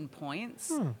at certain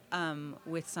points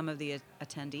with some of the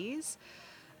attendees.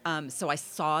 So I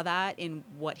saw that in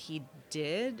what he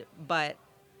did, but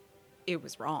it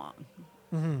was wrong.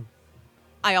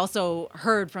 I also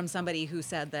heard from somebody who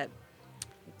said that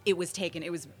it was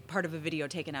part of a video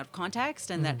taken out of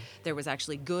context, and that there was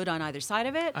actually good on either side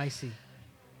of it. I see.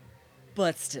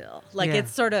 But still, like, Yeah.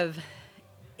 it's sort of,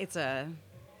 it's a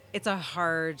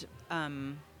hard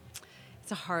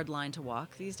line to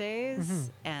walk these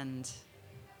days. And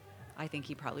I think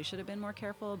he probably should have been more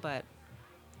careful, but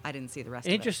I didn't see the rest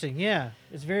Interesting. Yeah.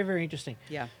 It's very, very interesting.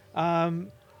 of it. Yeah.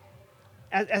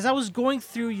 As I was going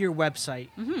through your website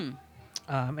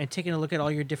and taking a look at all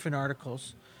your different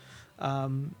articles,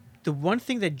 the one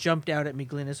thing that jumped out at me,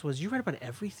 Glynis, was you write about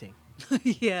everything,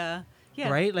 Yeah. Yeah.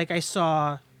 right? Like, I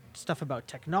saw stuff about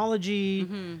technology,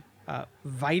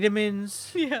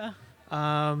 vitamins. Yeah.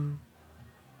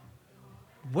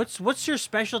 What's your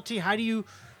specialty? How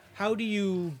do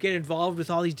you get involved with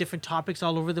all these different topics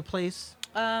all over the place?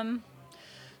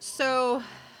 So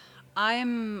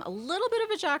I'm a little bit of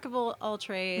a jack of all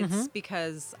trades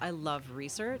because I love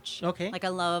research. Okay. Like, I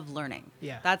love learning.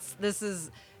 Yeah.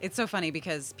 It's so funny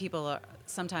because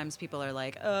sometimes people are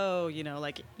like, oh,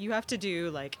 like, you have to do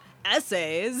like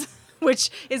essays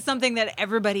which is something that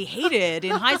everybody hated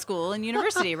in high school and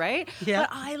university, right? Yeah. But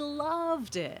I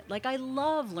loved it. Like, I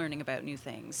love learning about new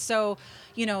things. So,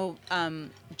 you know,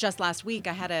 just last week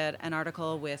I had an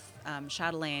article with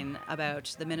Chatelaine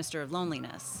about the Minister of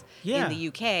Loneliness Yeah. in the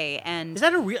UK. And Is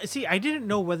that a real? See, I didn't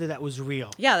know whether that was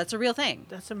real. yeah, that's a real thing.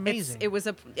 That's amazing. It was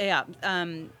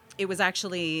it was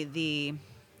actually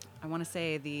I want to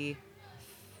say the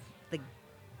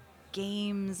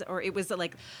games, or it was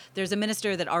like there's a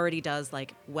minister that already does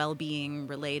like well-being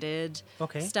related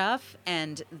stuff,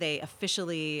 and they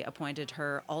officially appointed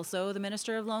her also the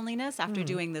Minister of Loneliness after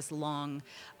doing this long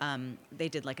they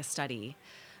did like a study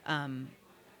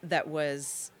that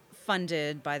was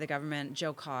funded by the government.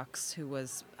 Jo Cox, who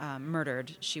was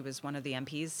murdered, she was one of the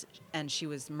MPs, and she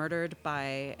was murdered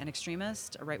by an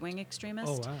extremist, a right-wing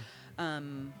extremist. Oh, wow.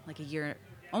 Like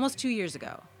almost 2 years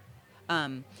ago.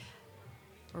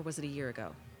 Or was it a year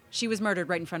ago? She was murdered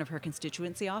right in front of her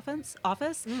constituency office,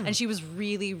 and she was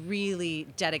really, really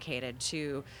dedicated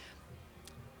to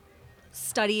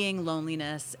studying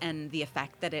loneliness and the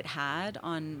effect that it had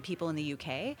on people in the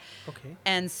UK. Okay.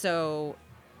 And so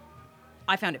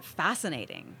I found it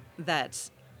fascinating that,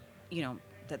 you know,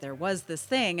 that there was this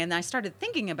thing, and I started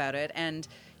thinking about it, and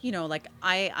you know, like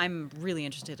I'm really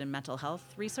interested in mental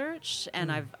health research,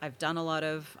 and I've done a lot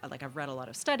of, like, I've read a lot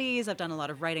of studies, I've done a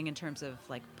lot of writing in terms of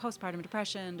like postpartum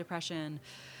depression,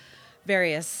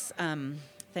 various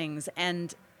things.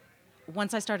 And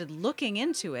once I started looking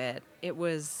into it, it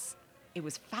was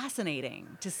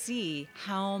fascinating to see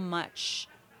how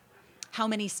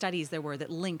many studies there were that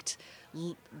linked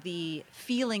the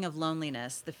feeling of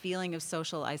loneliness, the feeling of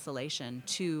social isolation,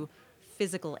 to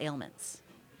physical ailments.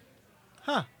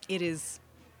 Huh. It is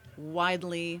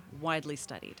widely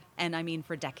studied, and I mean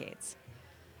for decades.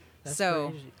 That's So, very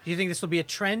interesting. Do you think this will be a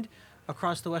trend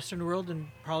across the Western world in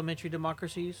parliamentary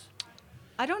democracies?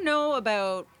 I don't know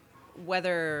about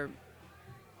whether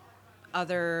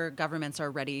other governments are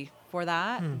ready for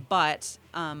that, but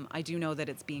I do know that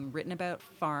it's being written about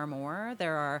far more.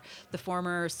 There are the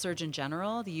former Surgeon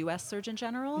General, the U.S. Surgeon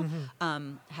General,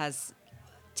 has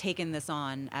taken this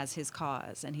on as his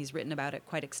cause, and he's written about it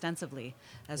quite extensively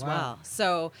as well.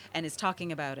 So, and is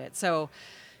talking about it. So,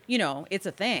 you know, it's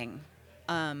a thing.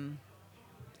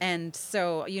 And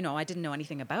so, you know, I didn't know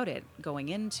anything about it going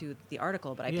into the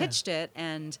article, but I pitched it,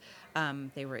 and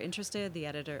they were interested. The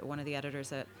editor, one of the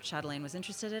editors at Chatelaine, was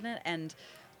interested in it, and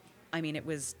I mean, it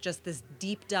was just this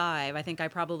deep dive. I think I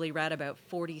probably read about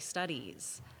 40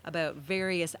 studies about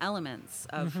various elements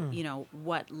of, you know,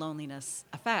 what loneliness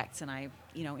affects. And I,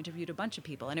 you know, interviewed a bunch of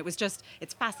people, and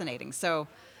it's fascinating. So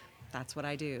that's what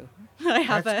I do. I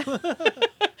have I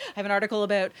have an article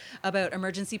about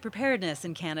emergency preparedness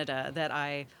in Canada that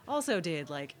I also did,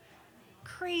 like,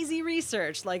 crazy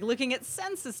research, like looking at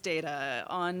census data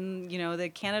on, you know, the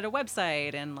Canada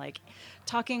website, and like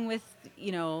talking with,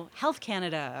 you know, Health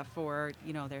Canada for,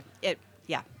 you know,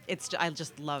 I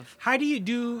just love. How do you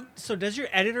do? So does your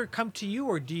editor come to you,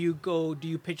 or do you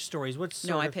pitch stories?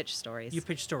 I pitch stories. You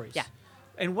pitch stories. Yeah.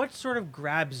 And what sort of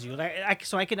grabs you? Like,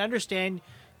 so I can understand,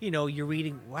 you know, you're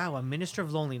reading, wow, a minister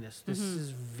of loneliness. This is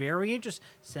very interesting.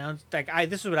 Sounds like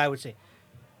this is what I would say.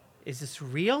 Is this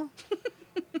real?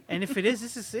 And if it is,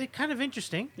 this is kind of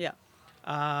interesting. Yeah.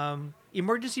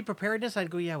 Emergency preparedness, I'd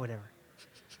go, yeah, whatever.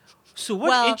 So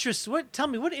tell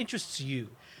me, what interests you?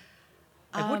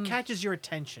 Like, what catches your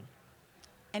attention?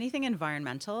 Anything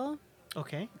environmental,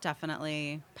 Okay.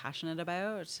 definitely passionate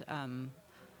about.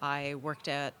 I worked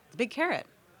at the Big Carrot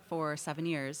for 7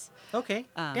 years. Okay.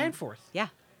 Danforth. Yeah.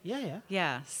 Yeah.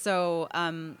 Yeah. So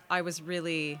I was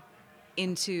really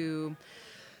into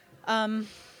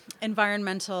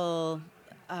environmental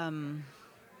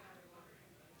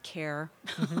care,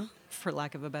 for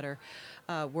lack of a better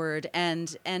word,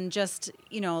 and just,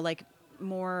 you know, like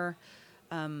more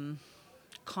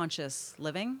conscious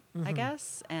living, I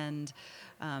guess, and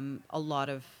a lot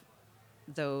of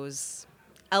those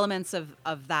elements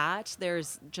of that.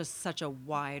 There's just such a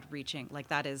wide reaching, like,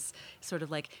 that is sort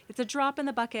of like, it's a drop in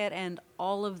the bucket, and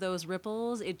all of those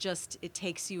ripples, it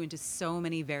takes you into so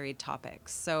many varied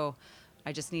topics. So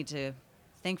I just need to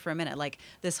think for a minute, like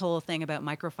this whole thing about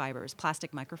microfibers,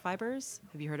 plastic microfibers.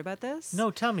 Have you heard about this? No,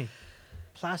 tell me.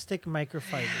 Plastic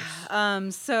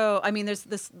microfibers. So, I mean, there's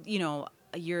this, you know,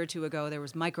 a year or two ago, there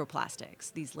was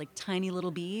microplastics, these like tiny little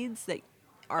beads that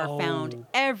are found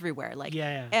everywhere, like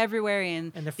everywhere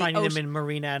in and they're finding them in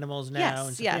marine animals now.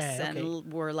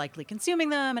 And we're likely consuming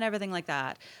them and everything like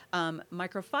that.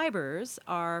 Microfibers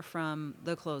are from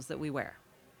the clothes that we wear.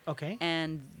 Okay.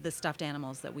 And the stuffed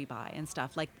animals that we buy and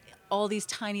stuff, like all these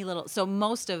tiny little. So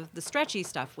most of the stretchy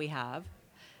stuff we have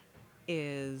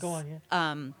is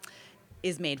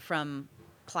is made from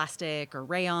plastic or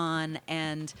rayon,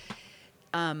 and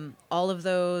all of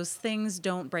those things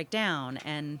don't break down,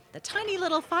 and the tiny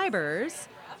little fibers.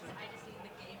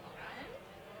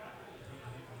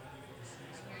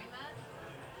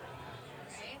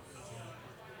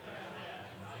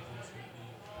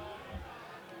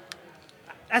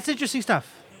 That's interesting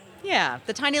stuff. Yeah,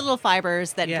 the tiny little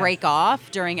fibers that Yeah. break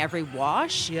off during every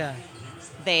wash, Yeah.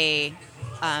 they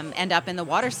end up in the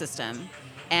water system.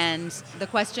 And the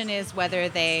question is whether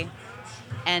they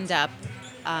end up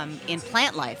in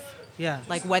plant life. Yeah.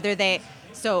 Like whether they,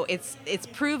 so it's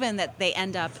proven that they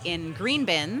end up in green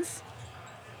bins,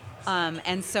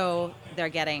 and so they're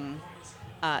getting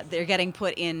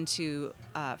put into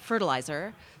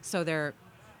fertilizer. So they're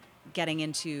getting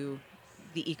into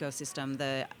the ecosystem,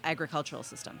 the agricultural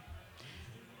system.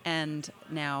 And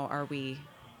now are we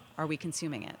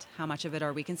consuming it? How much of it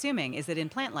are we consuming? Is it in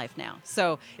plant life now?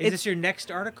 So Is this your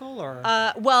next article or?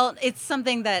 well, it's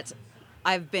something that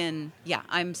I've been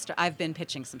I've been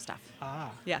pitching some stuff.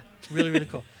 Yeah. Really, really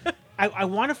cool. I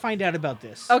want to find out about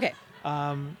this. Okay.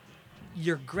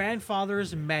 Your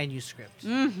grandfather's manuscript.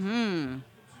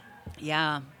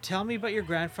 Yeah. Tell me about your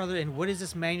grandfather and what is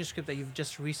this manuscript that you've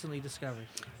just recently discovered?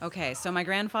 Okay. So my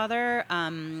grandfather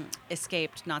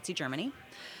escaped Nazi Germany.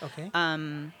 Okay.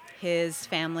 His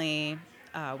family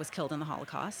was killed in the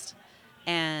Holocaust.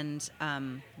 And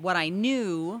what I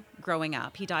knew growing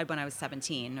up, he died when I was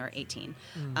 17 or 18.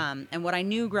 And what I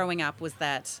knew growing up was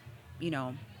that,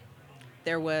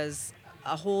 there was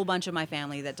a whole bunch of my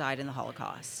family that died in the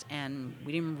Holocaust. And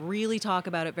we didn't really talk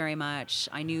about it very much.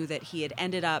 I knew that he had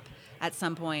ended up at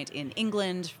some point in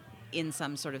England in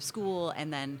some sort of school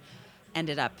and then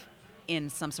ended up in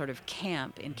some sort of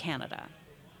camp in Canada.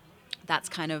 That's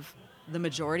kind of the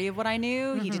majority of what I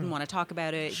knew. He didn't want to talk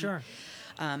about it. Sure.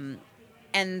 And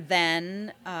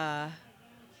then a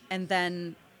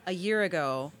year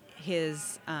ago,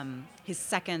 his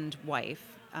second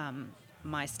wife,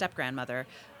 my step grandmother,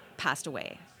 passed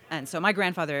away, and so my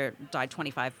grandfather died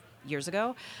 25 years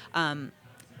ago.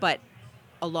 But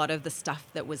a lot of the stuff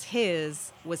that was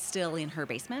his was still in her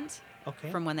basement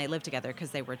Okay. from when they lived together, because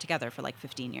they were together for like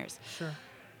 15 years. Sure.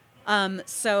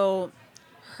 So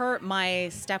my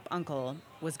step uncle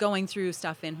was going through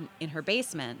stuff in her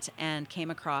basement and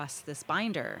came across this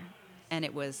binder, and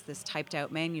it was this typed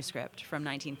out manuscript from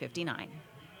 1959.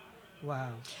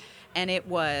 Wow. And it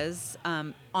was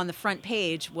on the front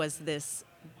page was this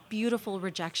beautiful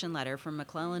rejection letter from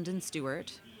McClelland and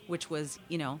Stewart, which was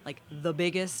like the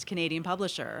biggest Canadian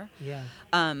publisher. Yeah.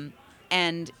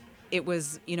 And it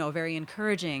was a very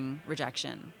encouraging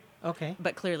rejection. Okay.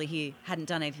 But clearly he hadn't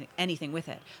done anything with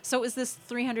it. So it was this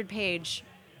 300-page,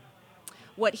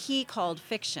 what he called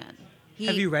fiction.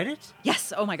 Have you read it?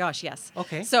 Yes. Oh my gosh, yes.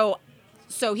 Okay. So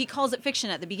he calls it fiction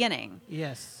at the beginning,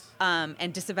 Yes.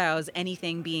 and disavows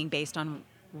anything being based on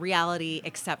reality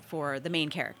except for the main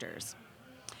characters.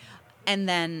 And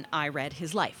then I read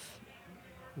his life.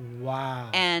 Wow.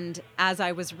 And as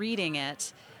I was reading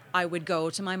it, I would go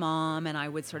to my mom and I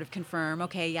would sort of confirm,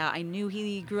 okay, yeah, I knew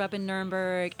he grew up in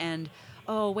Nuremberg, and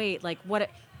oh wait, like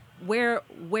where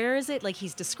is it? Like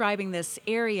he's describing this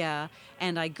area,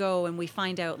 and I go and we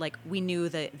find out, like, we knew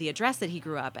the address that he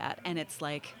grew up at, and it's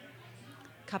like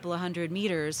a couple of 100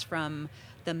 meters from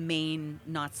the main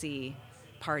Nazi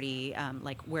party,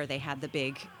 like where they had the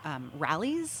big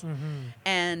rallies.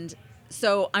 And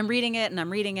so I'm reading it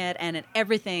and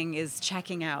everything is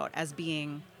checking out as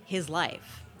being his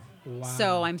life. Wow.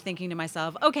 So I'm thinking to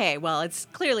myself, okay, well, it's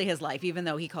clearly his life, even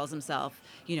though he calls himself,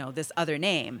 this other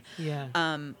name. Yeah.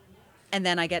 And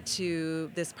then I get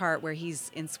to this part where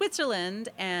he's in Switzerland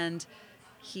and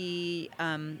he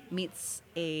meets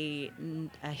a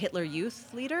Hitler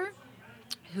Youth leader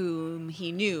whom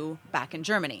he knew back in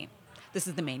Germany. This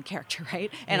is the main character,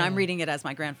 right? And I'm reading it as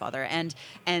my grandfather. And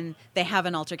they have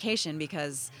an altercation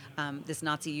because this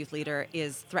Nazi youth leader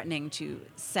is threatening to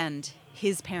send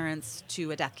his parents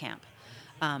to a death camp.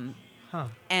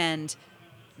 And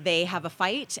they have a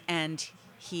fight, and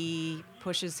he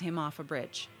pushes him off a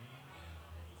bridge.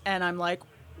 And I'm like,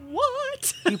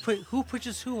 what? Who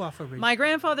pushes who off a bridge? My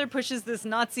grandfather pushes this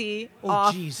Nazi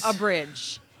off a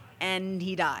bridge, and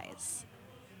he dies.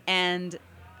 And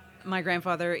my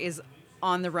grandfather is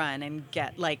on the run and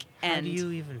How do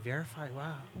you even verify?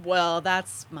 Wow. Well,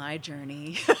 that's my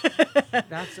journey.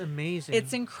 That's amazing.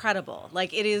 It's incredible.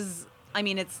 Like, it is, I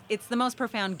mean, it's the most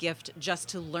profound gift just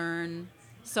to learn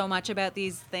so much about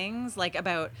these things, like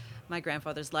about my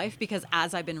grandfather's life, because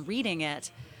as I've been reading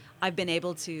it, I've been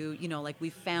able to, like,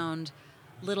 we've found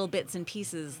little bits and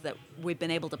pieces that we've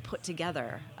been able to put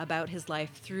together about his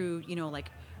life through,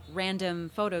 like, random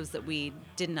photos that we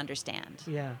didn't understand.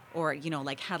 Yeah. Or,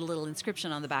 like had a little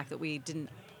inscription on the back that we didn't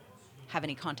have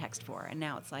any context for. And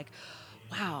now it's like,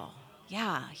 wow,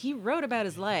 yeah, he wrote about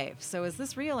his life. So is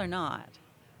this real or not?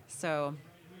 So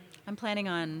I'm planning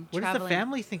on What traveling. does the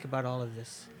family think about all of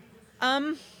this?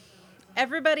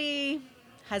 Everybody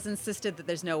has insisted that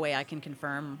there's no way I can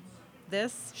confirm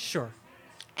this. Sure.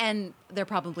 And they're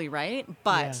probably right.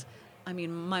 But, Yeah. I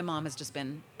mean, my mom has just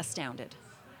been astounded.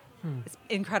 It's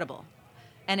incredible.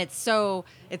 And it's so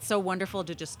wonderful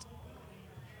to just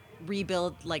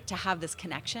rebuild, like to have this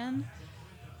connection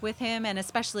with him. And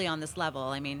especially on this level.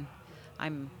 I mean,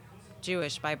 I'm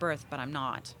Jewish by birth, but I'm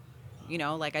not.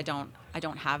 Like I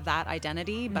don't have that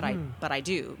identity, but I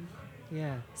do.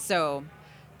 Yeah. So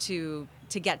to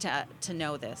get to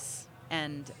know this,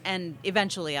 and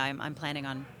eventually I'm planning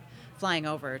on flying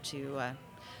over to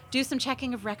do some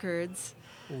checking of records,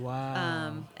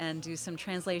 Wow. and do some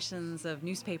translations of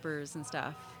newspapers and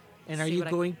stuff. And are See you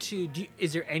what going to?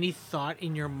 Is there any thought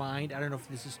in your mind? I don't know if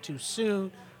this is too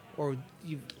soon, or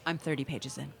you. I'm 30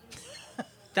 pages in.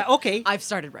 Okay. I've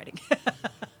started writing.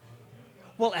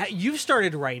 Well, you've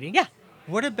started writing. Yeah.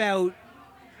 What about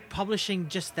publishing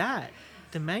just that?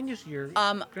 The manuscript.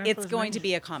 It's going to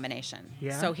be a combination.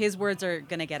 Yeah. So his words are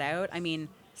going to get out. I mean,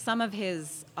 some of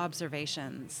his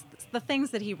observations, the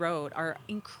things that he wrote are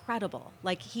incredible.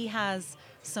 Like he has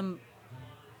some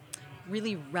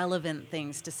really relevant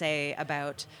things to say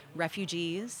about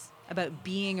refugees, about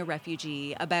being a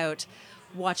refugee, about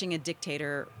watching a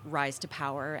dictator rise to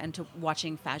power and to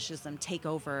watching fascism take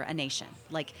over a nation.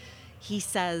 Like he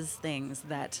says things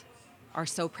that are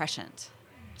so prescient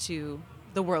to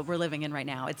the world we're living in right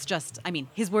now. It's just, I mean,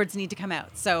 his words need to come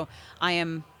out. So I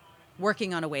am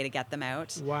working on a way to get them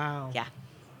out. Wow. Yeah.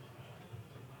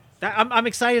 I'm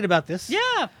excited about this.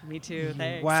 Yeah. Me too.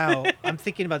 Thanks. Wow. I'm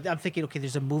thinking, okay,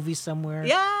 there's a movie somewhere.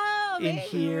 Yeah. In maybe,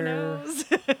 here. Who knows?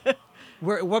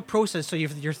 What process? So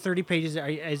you're 30 pages.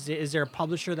 Is there a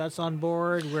publisher that's on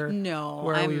board? No.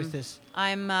 Where are we with this?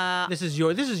 I'm. This is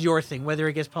your thing. Whether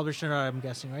it gets published or not, I'm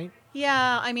guessing, right?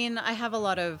 Yeah, I mean, I have a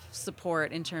lot of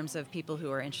support in terms of people who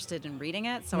are interested in reading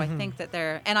it. So I think that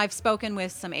and I've spoken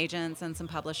with some agents and some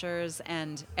publishers,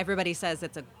 and everybody says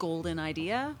it's a golden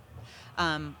idea.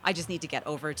 I just need to get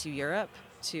over to Europe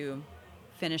to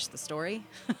finish the story.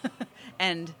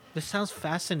 And This sounds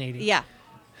fascinating. yeah,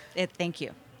 thank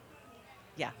you.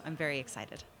 Yeah, I'm very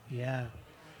excited. Yeah.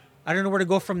 I don't know where to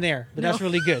go from there, but that's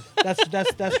really good.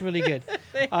 That's really good.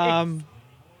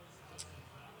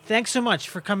 Thanks so much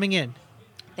for coming in.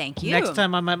 Thank you. Next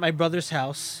time I'm at my brother's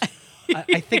house,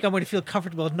 I think I'm going to feel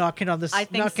comfortable knocking on I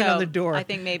think on the door. I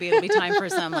think maybe it'll be time for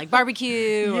some like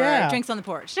barbecue Yeah. or drinks on the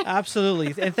porch.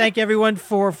 Absolutely. And thank everyone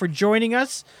for joining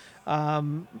us.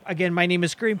 Again, my name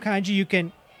is Kareem Kanji.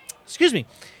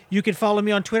 You can follow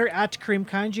me on Twitter at Kareem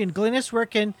Kanji. And Glynis,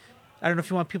 I don't know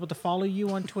if you want people to follow you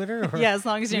on Twitter. Or Yeah, as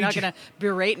long as you're not going to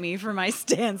berate me for my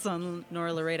stance on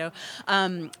Nora Laredo.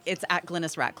 It's at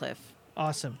Glynis Ratcliffe.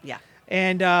 Awesome. Yeah.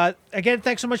 And again,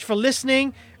 thanks so much for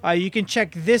listening. You can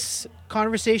check this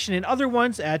conversation and other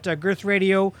ones at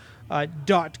girthradio.com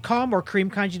or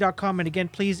kareemkanji.com. And again,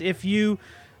 please, if you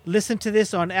listen to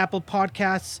this on Apple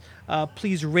Podcasts,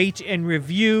 please rate and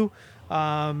review.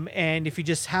 And if you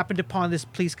just happened upon this,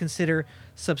 please consider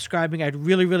subscribing. I'd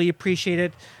really, really appreciate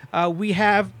it. We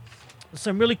have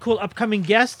some really cool upcoming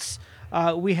guests.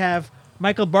 We have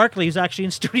Michael Barkley, who's actually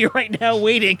in studio right now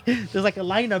waiting. There's like a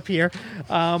lineup here.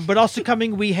 But also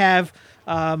coming, we have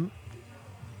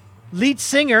lead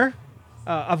singer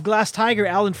of Glass Tiger,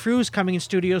 Alan Frews, coming in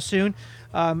studio soon,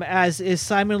 as is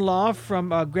Simon Law from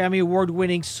Grammy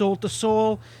Award-winning Soul to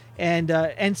Soul and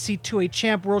NC2A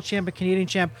champ, world champ, and Canadian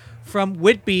champ from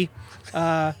Whitby,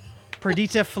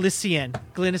 Perdita Felicien.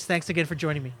 Glynis, thanks again for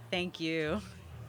joining me. Thank you.